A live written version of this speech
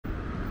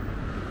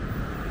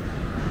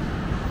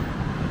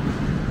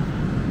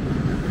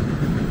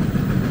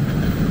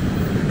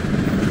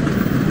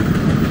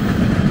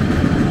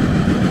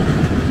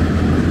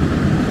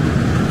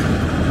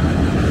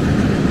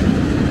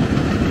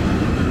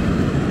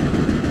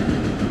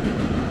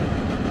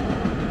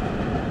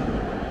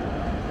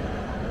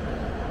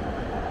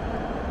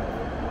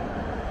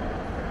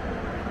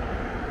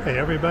Hey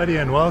everybody,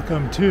 and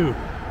welcome to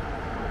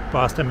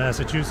Boston,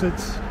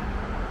 Massachusetts.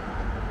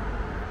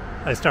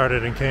 I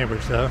started in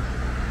Cambridge though.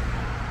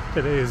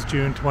 Today is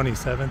June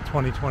 27th,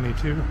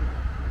 2022.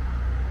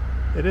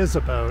 It is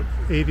about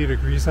 80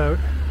 degrees out.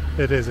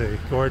 It is a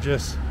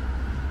gorgeous,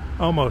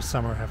 almost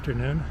summer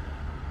afternoon.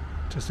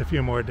 Just a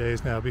few more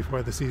days now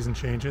before the season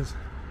changes.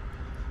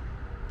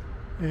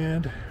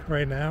 And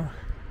right now,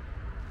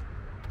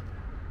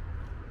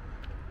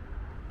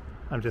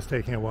 I'm just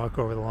taking a walk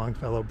over the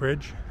Longfellow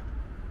Bridge.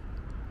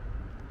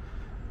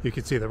 You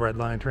can see the red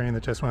line train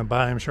that just went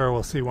by. I'm sure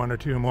we'll see one or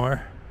two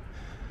more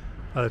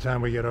by the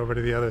time we get over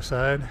to the other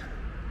side.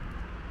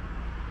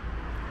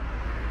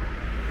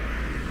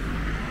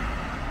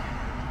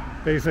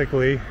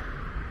 Basically,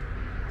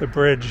 the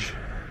bridge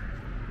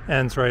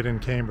ends right in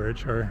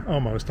Cambridge, or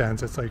almost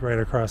ends. It's like right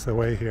across the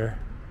way here.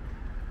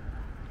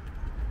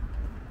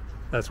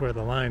 That's where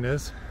the line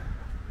is.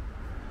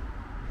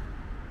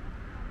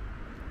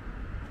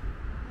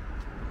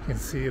 You can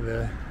see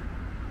the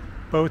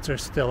boats are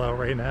still out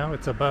right now.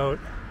 It's about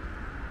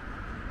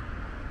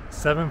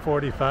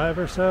 7:45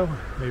 or so,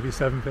 maybe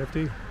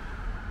 7:50.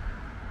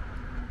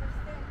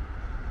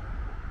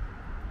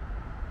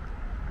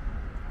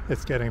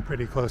 It's getting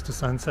pretty close to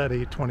sunset,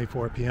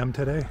 8:24 p.m.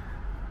 today.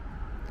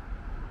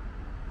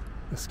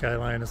 The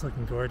skyline is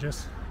looking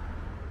gorgeous.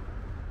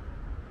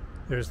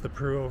 There's the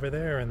Prue over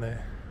there and the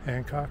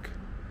Hancock.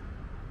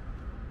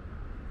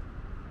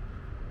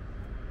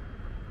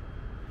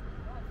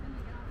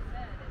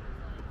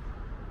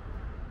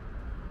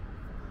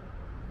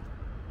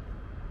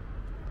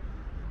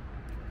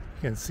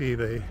 You can see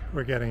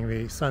we're getting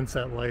the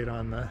sunset light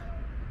on the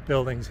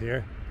buildings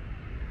here.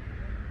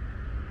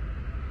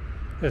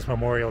 There's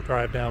Memorial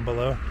Drive down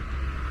below.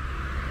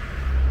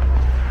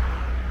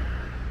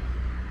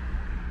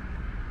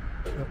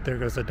 Oh, there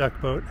goes a duck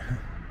boat.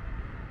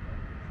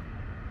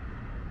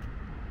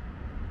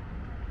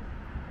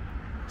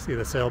 See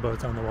the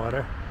sailboats on the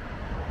water.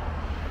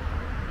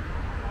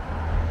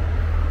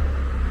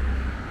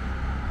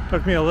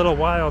 Took me a little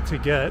while to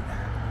get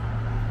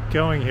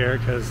going here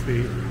because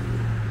the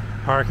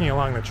parking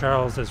along the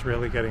Charles is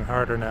really getting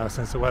harder now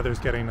since the weather's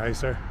getting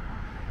nicer.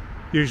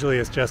 Usually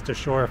it's just a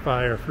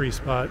surefire free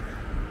spot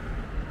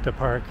to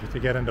park to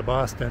get into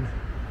Boston.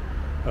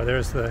 Oh,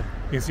 you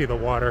can see the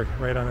water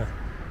right on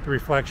the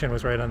reflection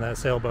was right on that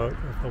sailboat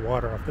with the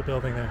water off the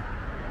building there.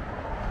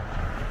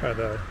 Or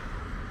the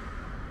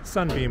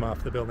sunbeam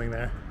off the building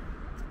there.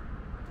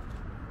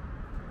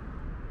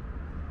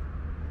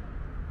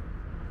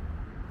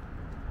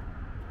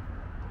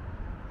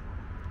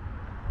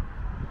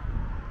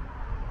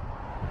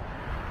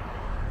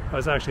 I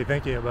was actually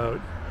thinking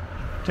about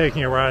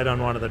taking a ride on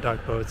one of the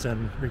duck boats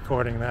and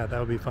recording that. That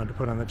would be fun to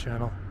put on the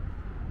channel.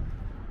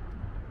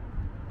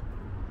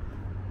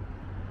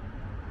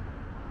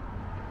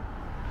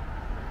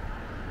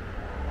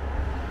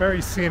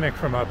 Very scenic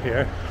from up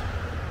here.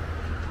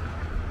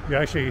 You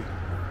actually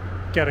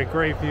get a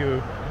great view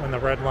when the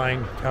red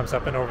line comes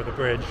up and over the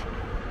bridge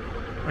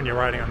when you're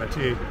riding on the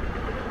T. Here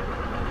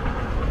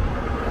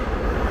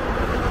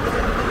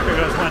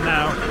goes one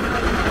now.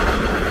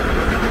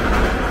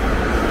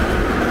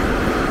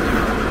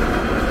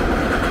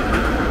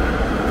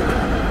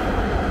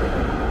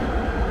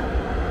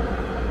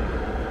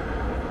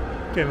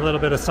 Getting a little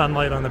bit of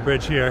sunlight on the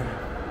bridge here.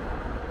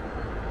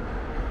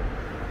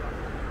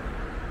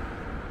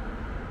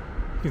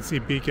 You can see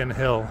Beacon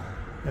Hill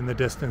in the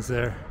distance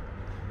there.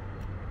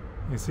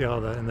 You can see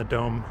all in the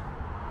dome.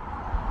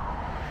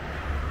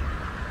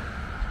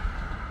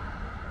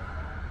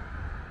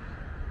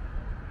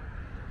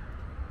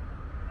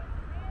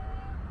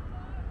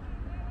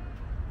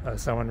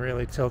 Someone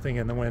really tilting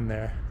in the wind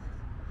there.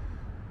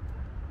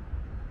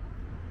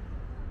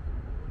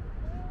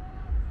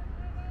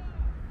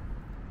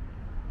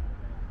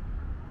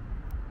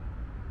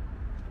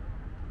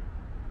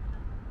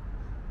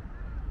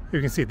 You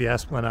can see the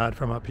Esplanade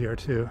from up here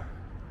too.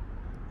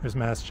 There's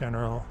Mass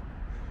General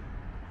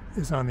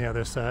is on the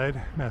other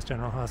side, Mass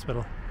General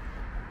Hospital.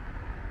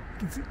 You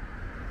can see.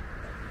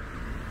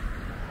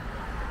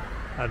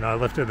 I don't know, I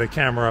lifted the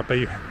camera up, but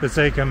the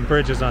Zachem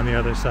Bridge is on the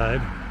other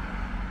side.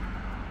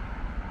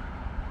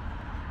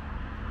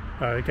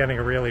 Getting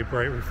a really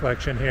bright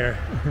reflection here.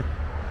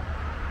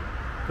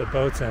 The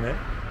boat's in it.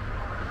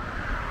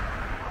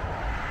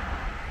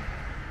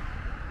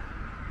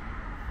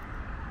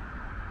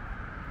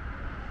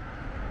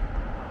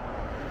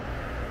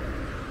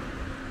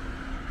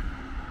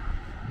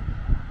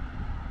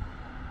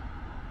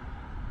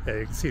 Yeah,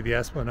 you can see the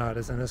Esplanade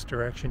is in this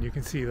direction. You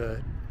can see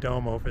the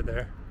dome over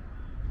there.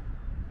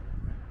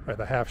 Or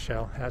the half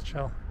shell, hat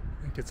shell.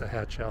 I think it's a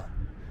hat shell.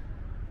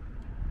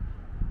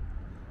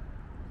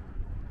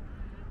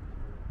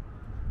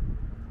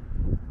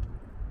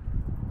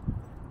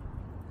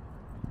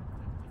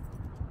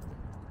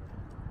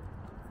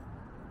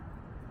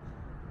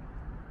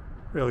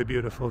 Really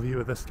beautiful view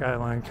of the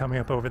skyline coming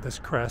up over this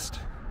crest.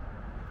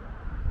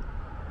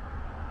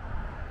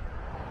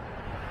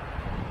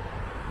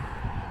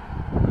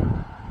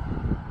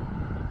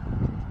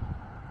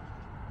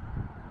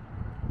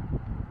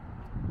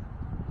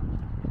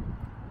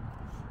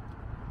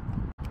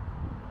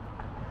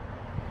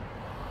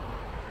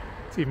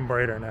 It's even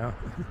brighter now.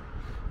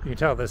 You can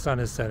tell the sun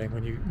is setting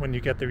when you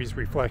get these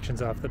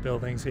reflections off the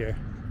buildings here.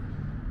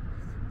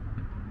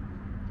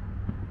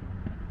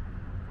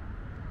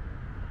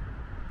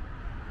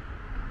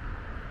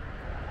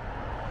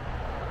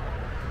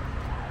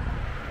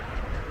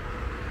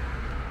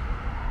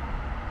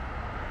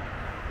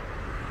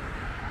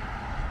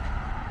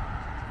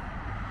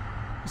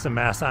 There's a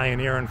Mass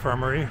Ioneer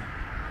Infirmary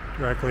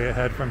directly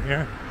ahead from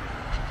here,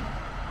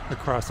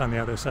 across on the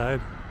other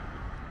side.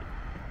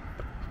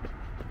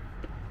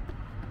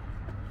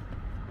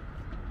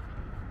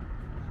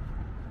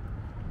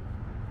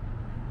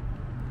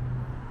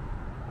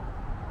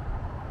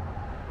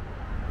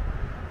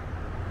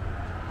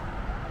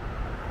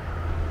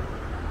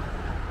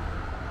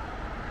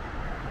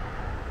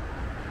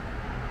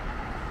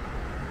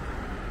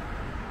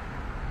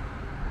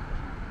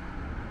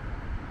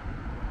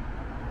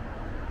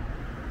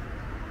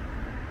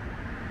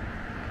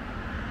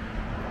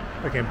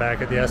 Looking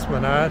back at the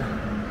Esplanade,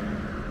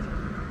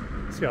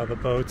 see all the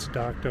boats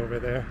docked over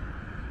there,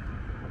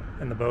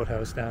 and the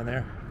boathouse down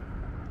there.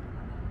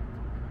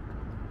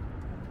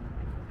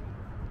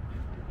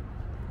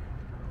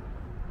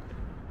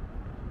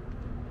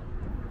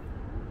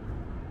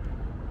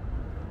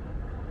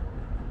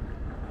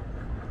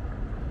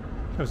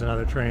 There's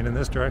another train in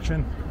this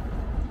direction.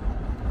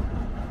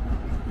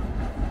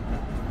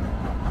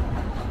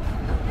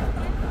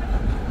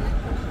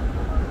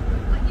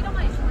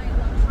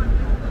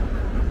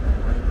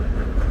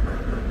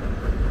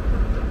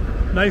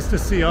 Nice to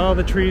see all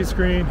the trees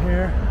green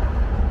here.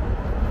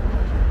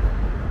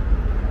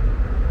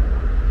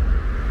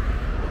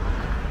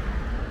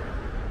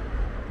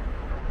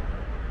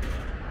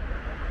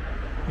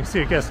 You see,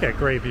 I guess, get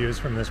great views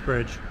from this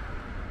bridge.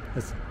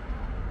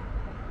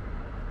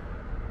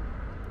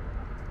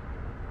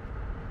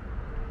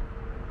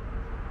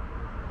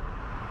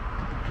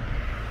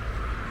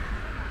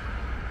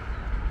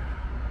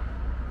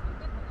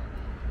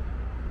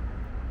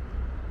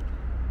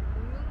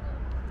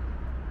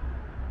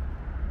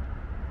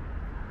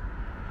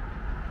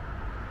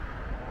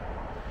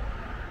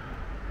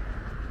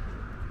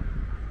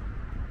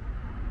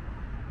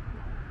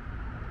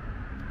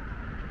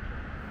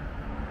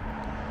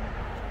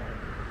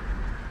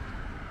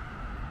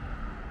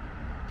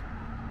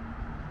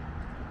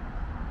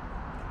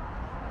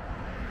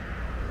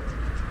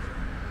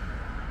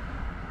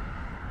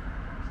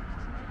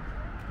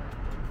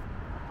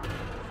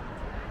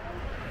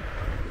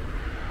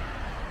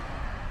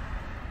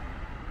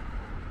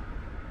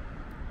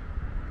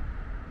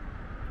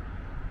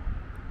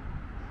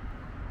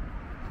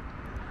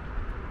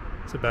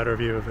 It's a better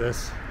view of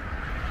this.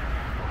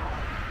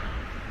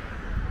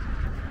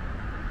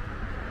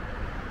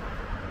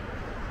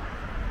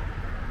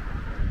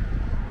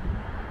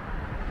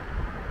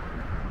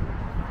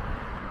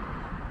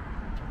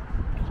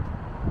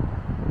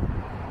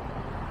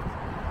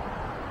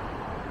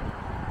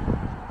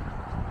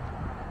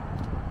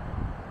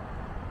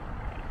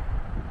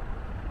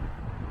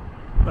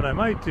 What I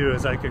might do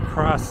is I could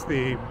cross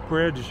the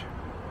bridge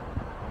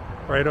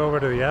right over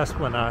to the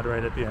Esplanade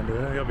right at the end of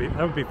it.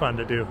 That would be fun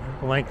to do.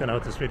 Lengthen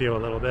out this video a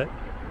little bit.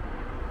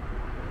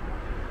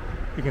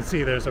 You can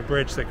see there's a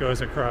bridge that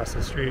goes across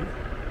the street.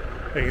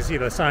 You can see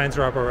the signs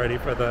are up already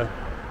for the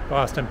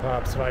Boston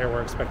Pops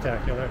Fireworks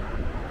Spectacular.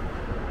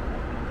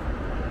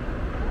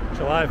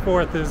 July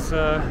 4th is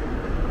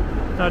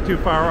not too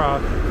far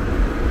off.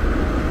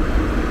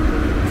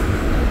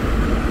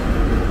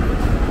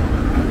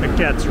 It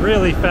gets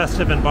really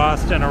festive in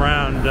Boston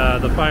around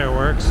the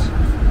fireworks.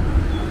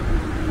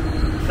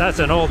 That's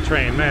an old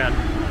train, man.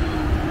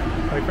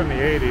 Like from the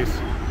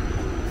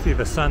 80s. See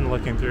the sun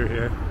looking through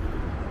here.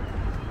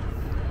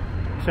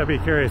 Should be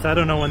curious. I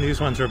don't know when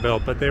these ones were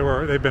built, but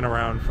they've been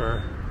around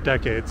for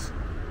decades.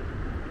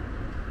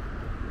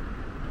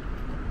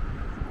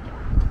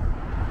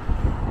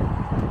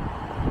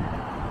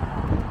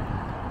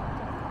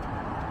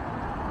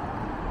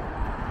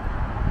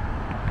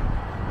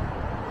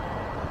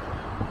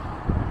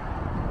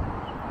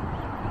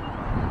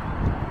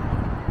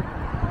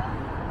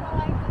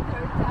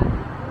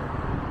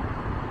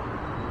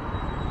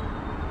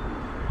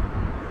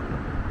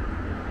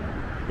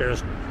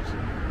 Here's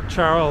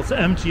Charles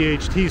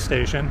MGHT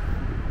station,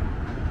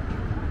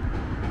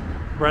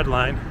 Red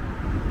Line,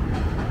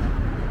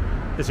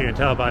 as you can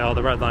tell by all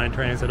the Red Line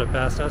trains that have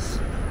passed us.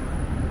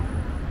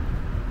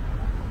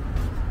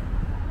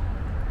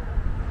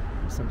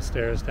 Some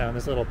stairs down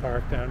this little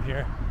park down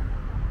here.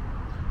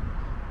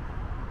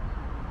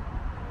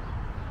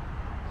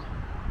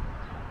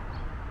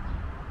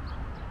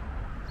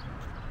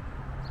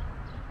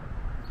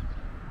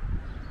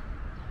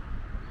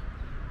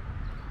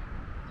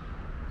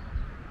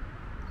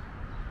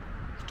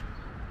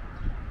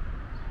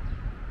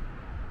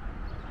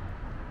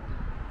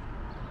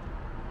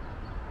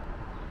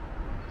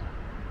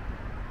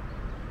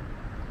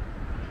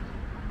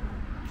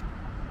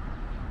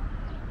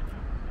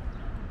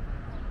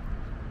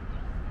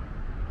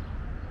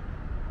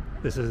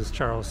 This is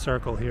Charles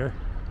Circle here.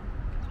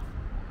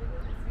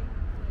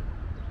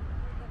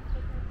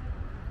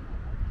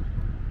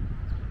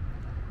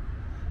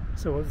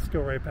 So we'll just go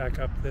right back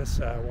up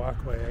this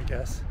walkway, I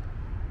guess.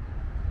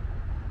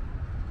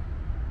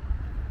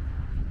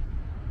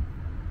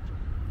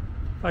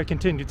 If I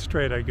continued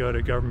straight, I'd go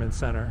to Government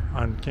Center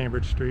on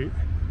Cambridge Street.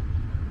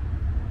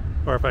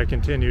 Or if I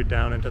continued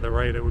down and to the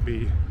right, it would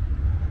be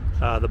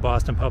the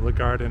Boston Public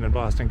Garden and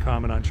Boston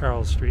Common on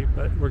Charles Street,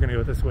 but we're gonna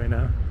go this way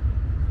now.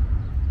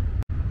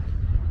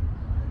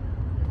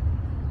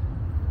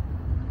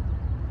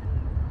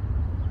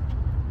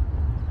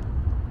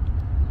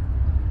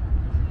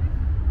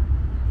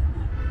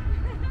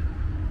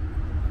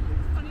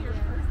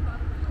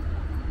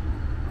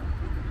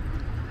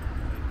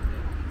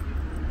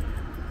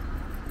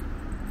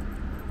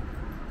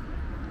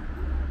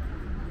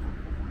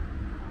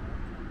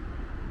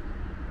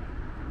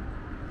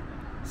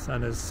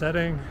 Sun is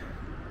setting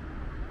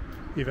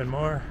even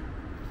more.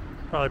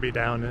 Probably be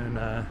down in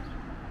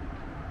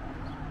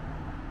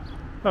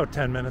about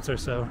 10 minutes or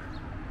so,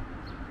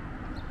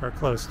 or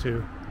close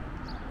to.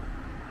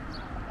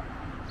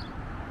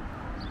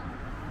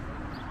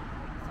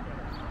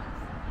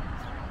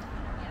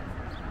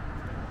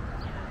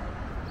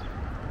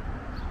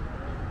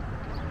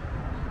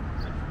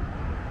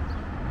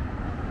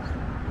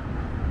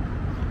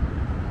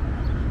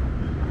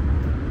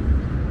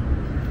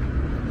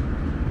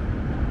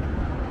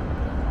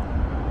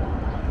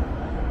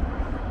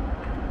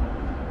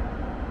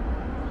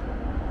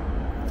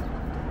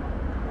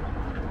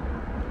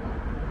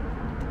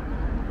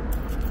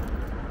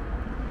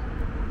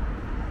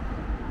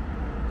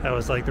 That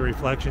was like the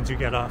reflections you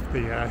get off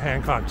the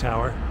Hancock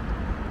Tower.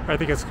 I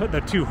think it's the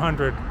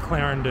 200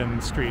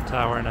 Clarendon Street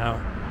Tower now.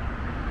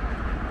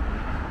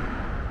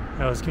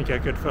 I always can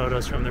get good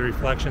photos from the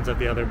reflections of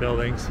the other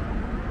buildings.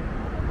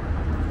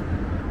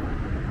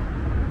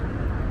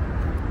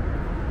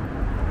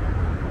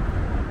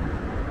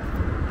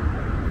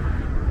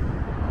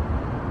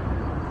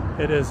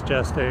 It is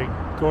just a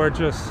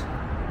gorgeous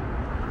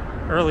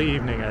early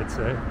evening, I'd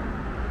say.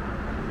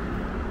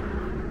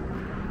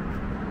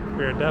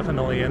 We're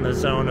definitely in the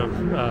zone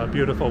of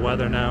beautiful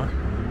weather now.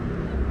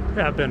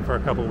 We have been for a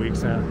couple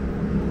weeks now.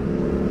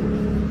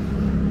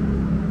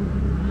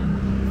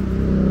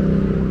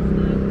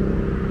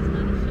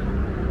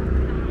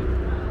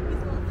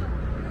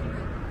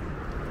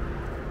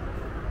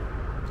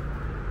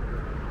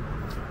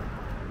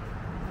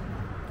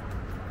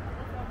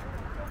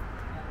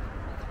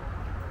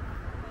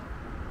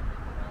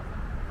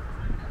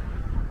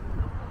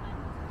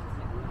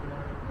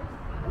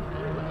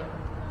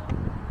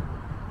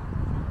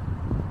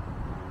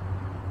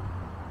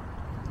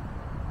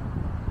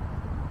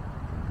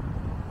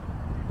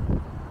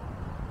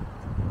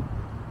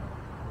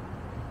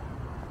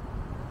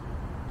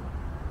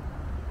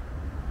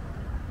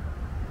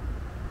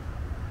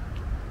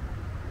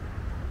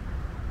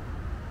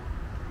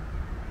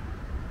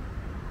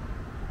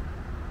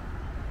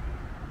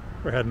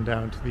 We're heading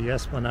down to the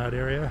Esplanade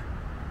area.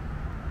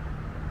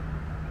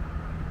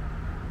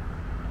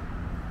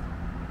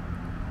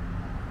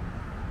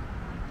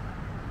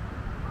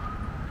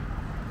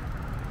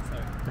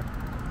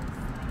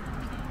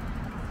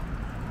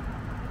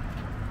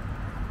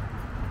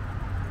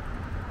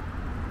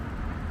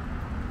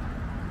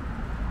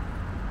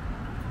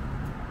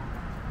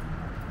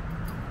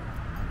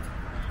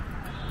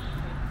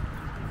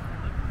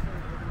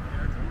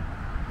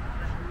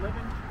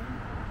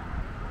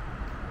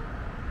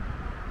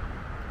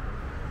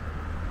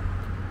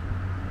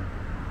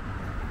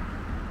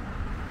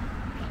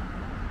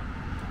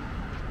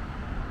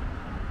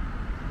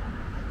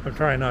 I'm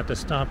trying not to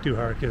stomp too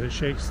hard because it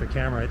shakes the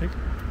camera.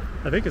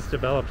 I think it's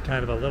developed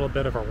kind of a little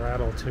bit of a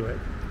rattle to it.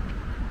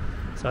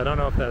 So I don't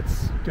know if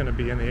that's going to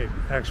be in the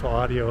actual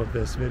audio of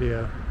this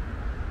video.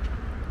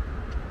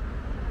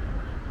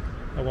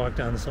 I walk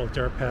down this little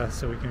dirt path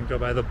so we can go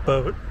by the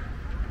boat.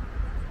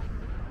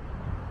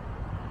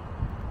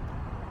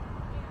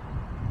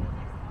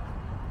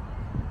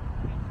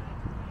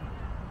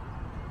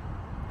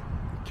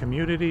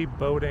 Community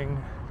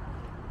Boating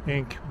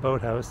Inc.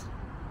 Boathouse.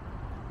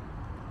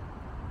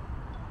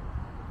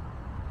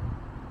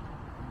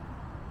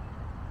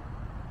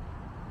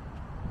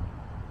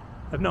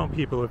 I've known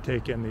people who have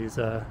taken these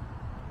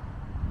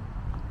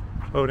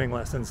boating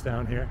lessons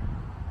down here.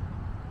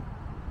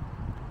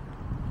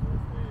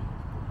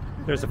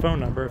 There's a phone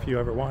number if you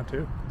ever want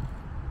to.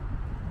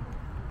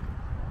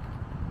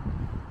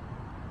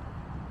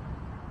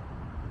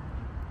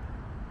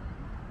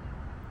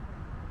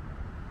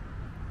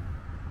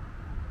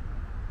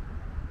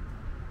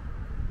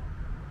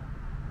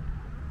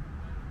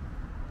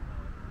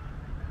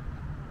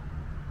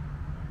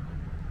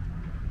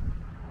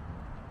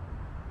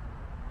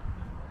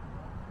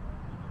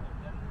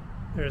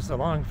 There's the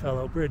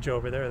Longfellow Bridge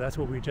over there. That's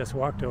what we just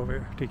walked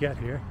over to get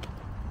here.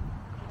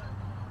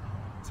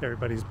 See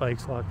everybody's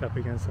bikes locked up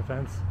against the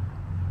fence.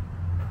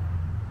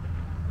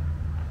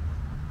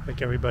 I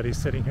think everybody's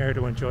sitting here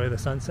to enjoy the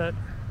sunset.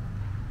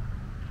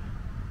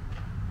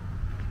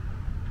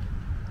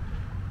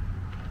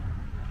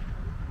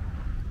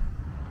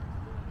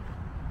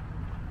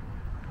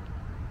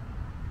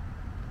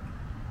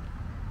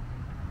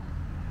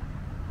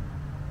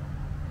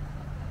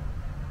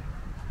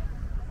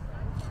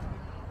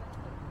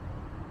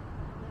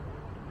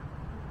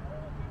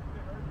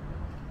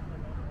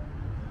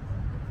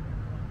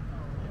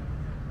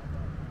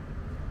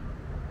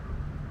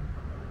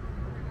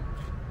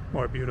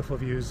 More beautiful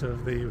views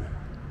of the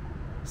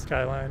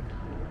skyline.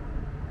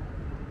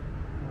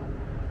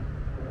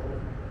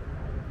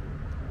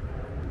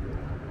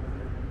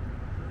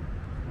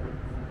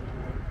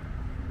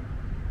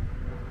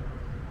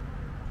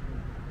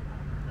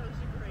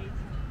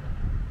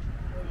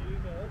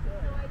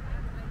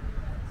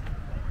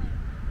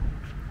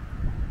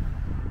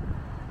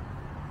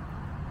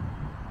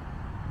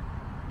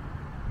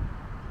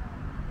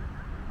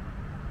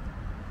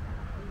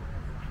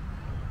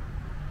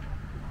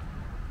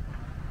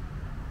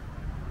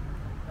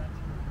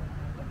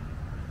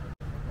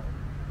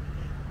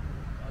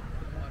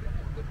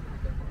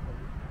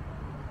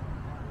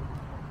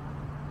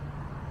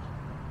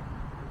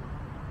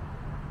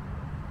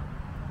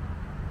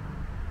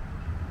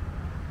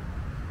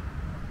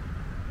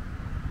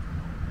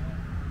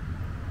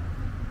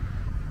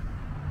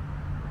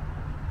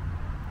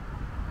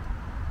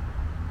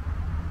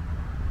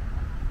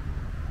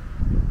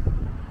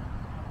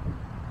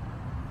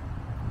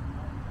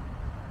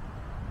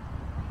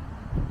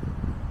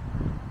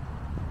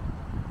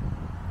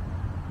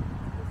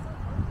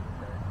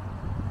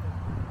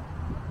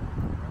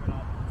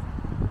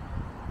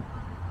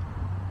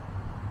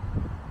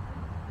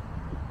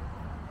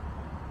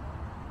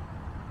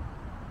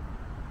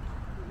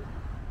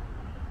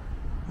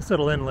 This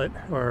little inlet,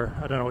 or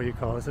I don't know what you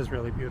call this, is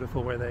really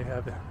beautiful, where they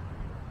have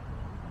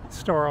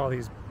store all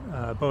these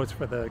boats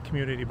for the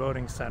community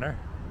boating center.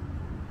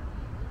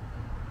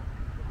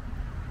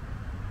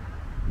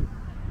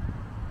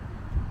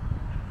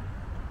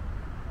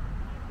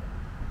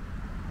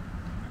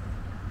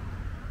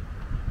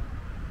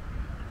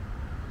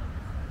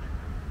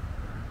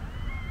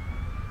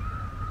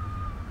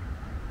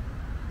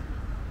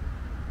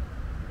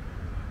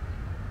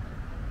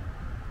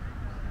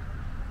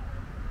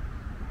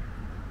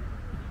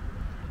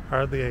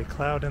 Hardly a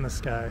cloud in the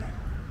sky.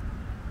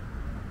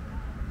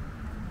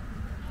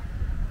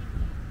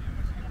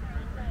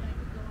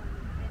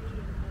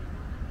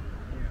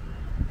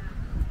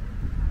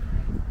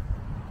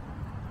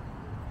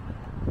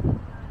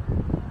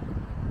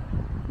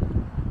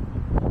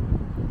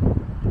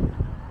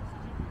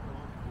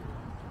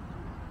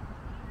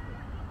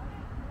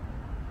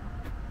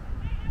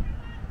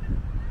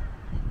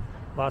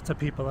 Lots of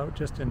people out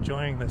just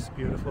enjoying this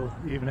beautiful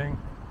evening.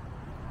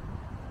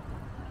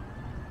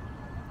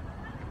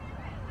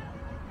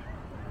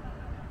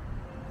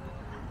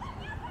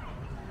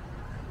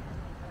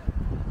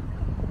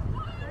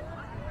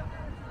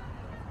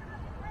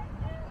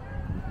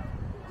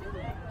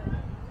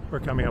 We're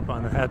coming up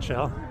on the head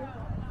shell.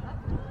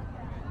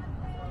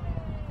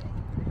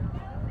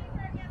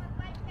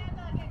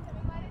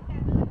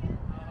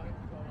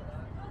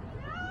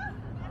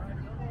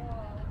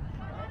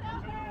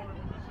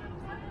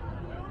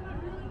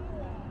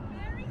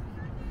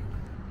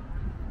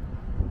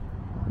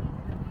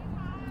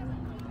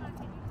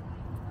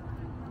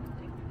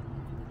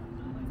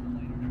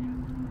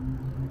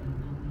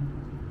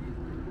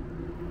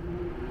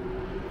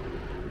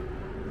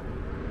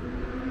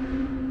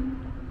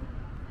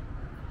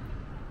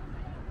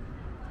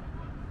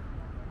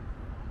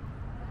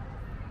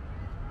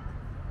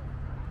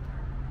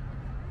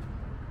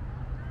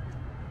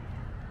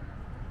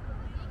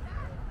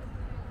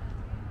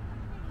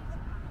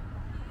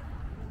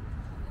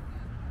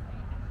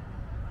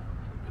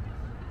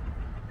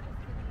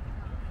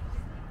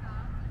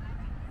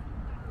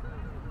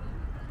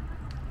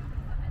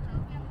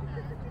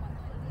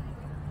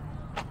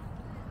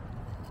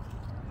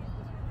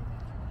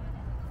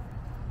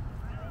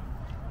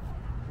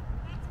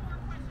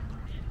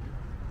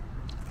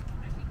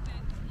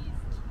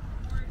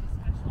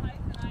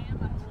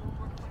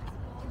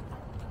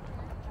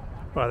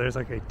 Wow, there's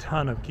like a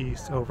ton of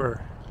geese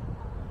over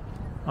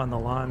on the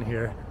lawn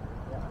here.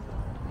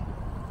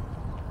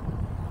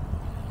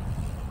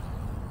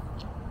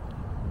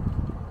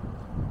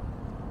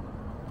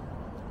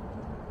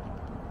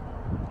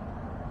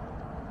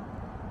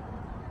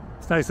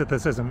 It's nice that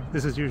this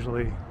is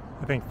usually,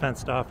 I think,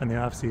 fenced off in the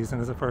off season.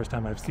 This is the first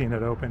time I've seen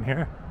it open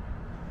here.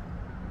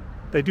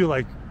 They do,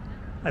 like,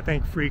 I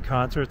think, free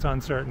concerts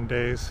on certain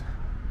days,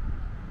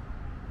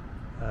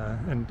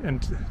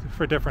 and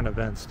for different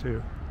events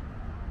too.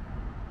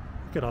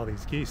 Look at all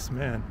these geese,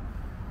 man,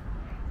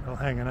 all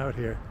hanging out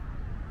here.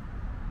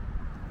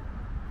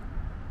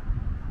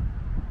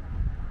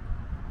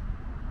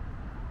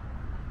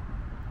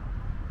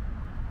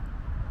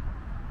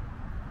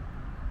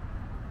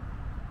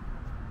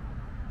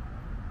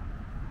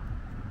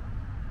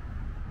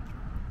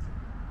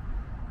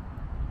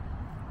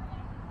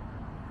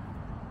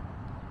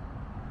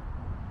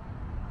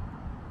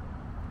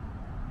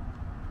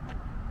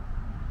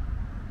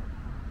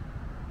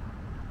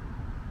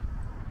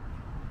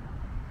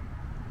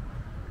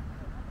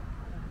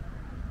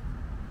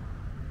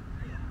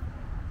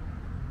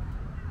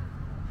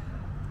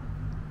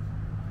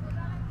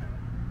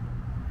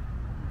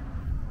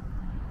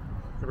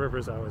 The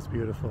river's always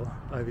beautiful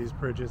by these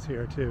bridges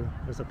here too.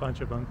 There's a bunch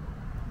of them.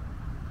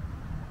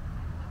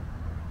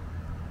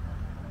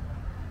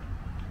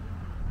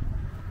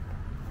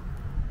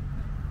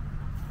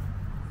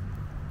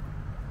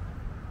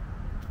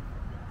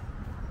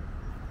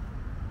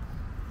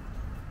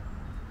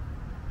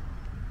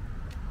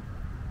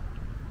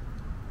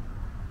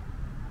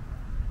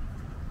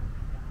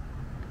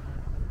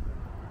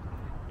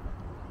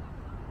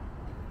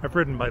 I've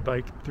ridden my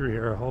bike through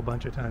here a whole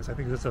bunch of times. I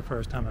think this is the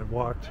first time I've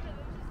walked.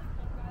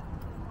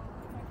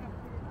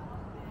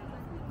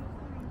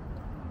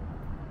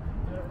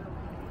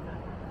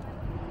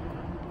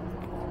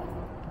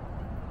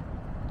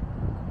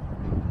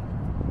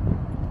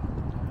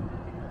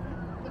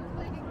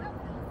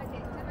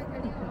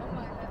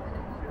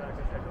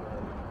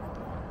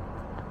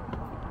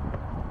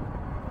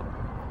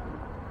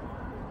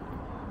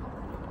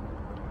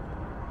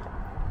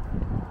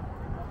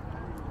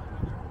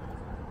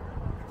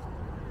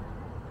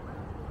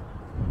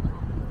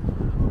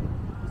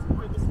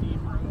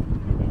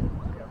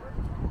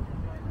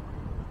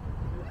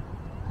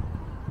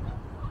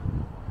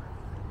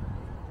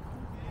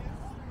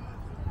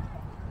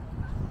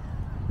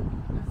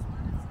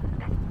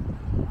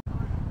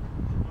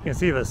 You can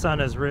see the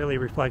sun is really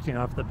reflecting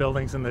off the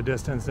buildings in the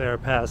distance there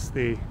past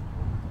the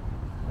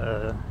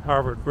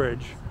Harvard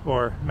Bridge,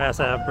 or Mass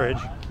Ave Bridge.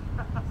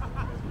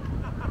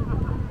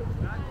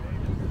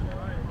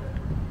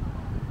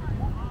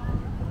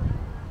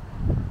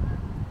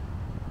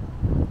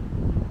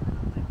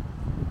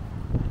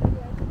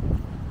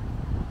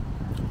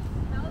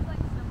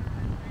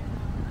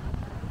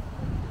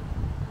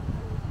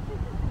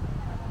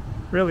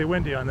 Really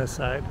windy on this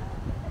side.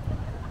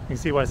 You can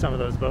see why some of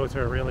those boats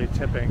are really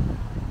tipping.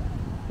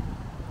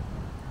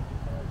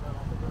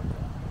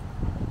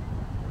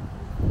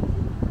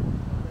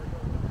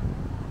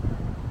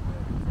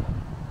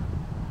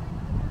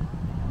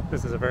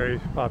 This is a very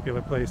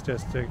popular place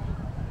just to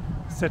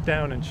sit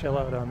down and chill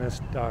out on this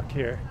dock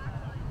here.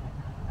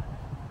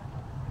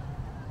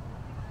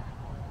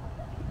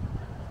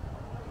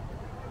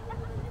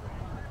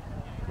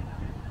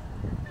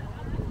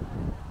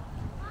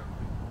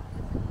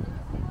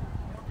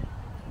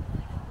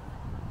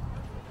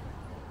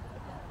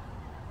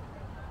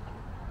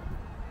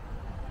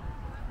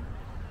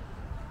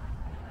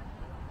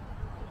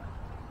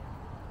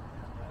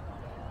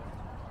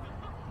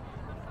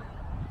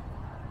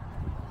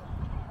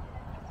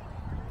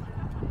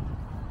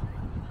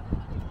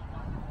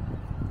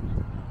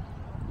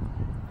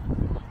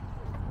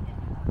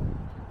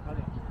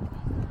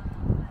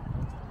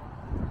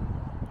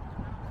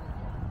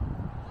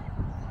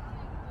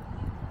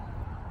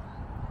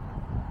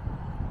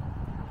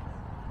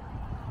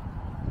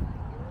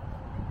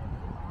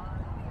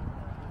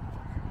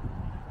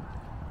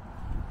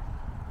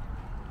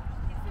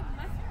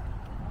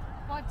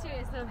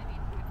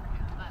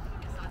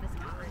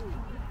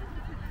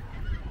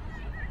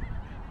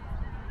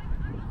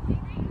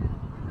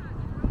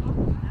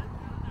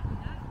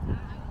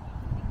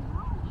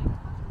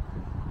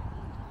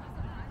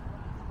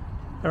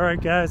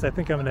 Alright guys, I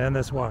think I'm going to end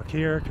this walk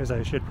here because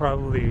I should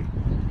probably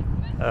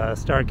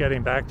start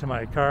getting back to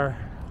my car.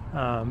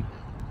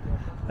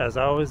 As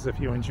always, if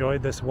you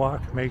enjoyed this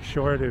walk, make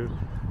sure to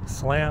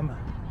slam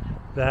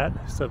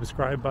that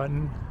subscribe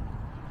button.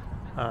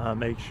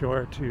 Make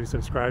sure to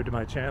subscribe to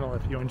my channel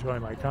if you enjoy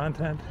my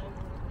content.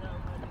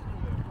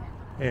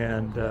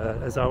 And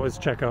as always,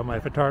 check out my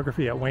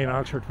photography at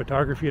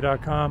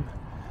wayneoxfordphotography.com.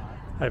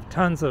 I have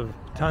tons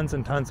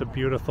and tons of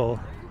beautiful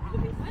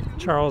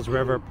Charles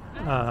River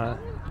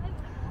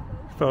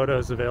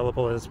photos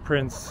available as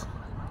prints,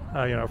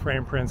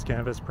 frame prints,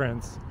 canvas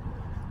prints,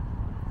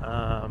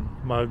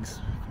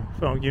 mugs,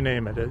 phone, you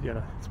name it.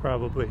 It's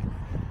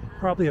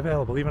probably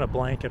available. Even a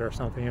blanket or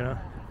something,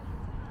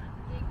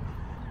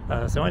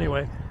 So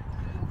anyway,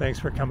 thanks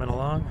for coming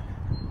along,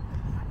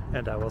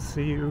 and I will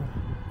see you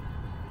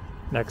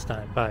next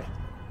time. Bye.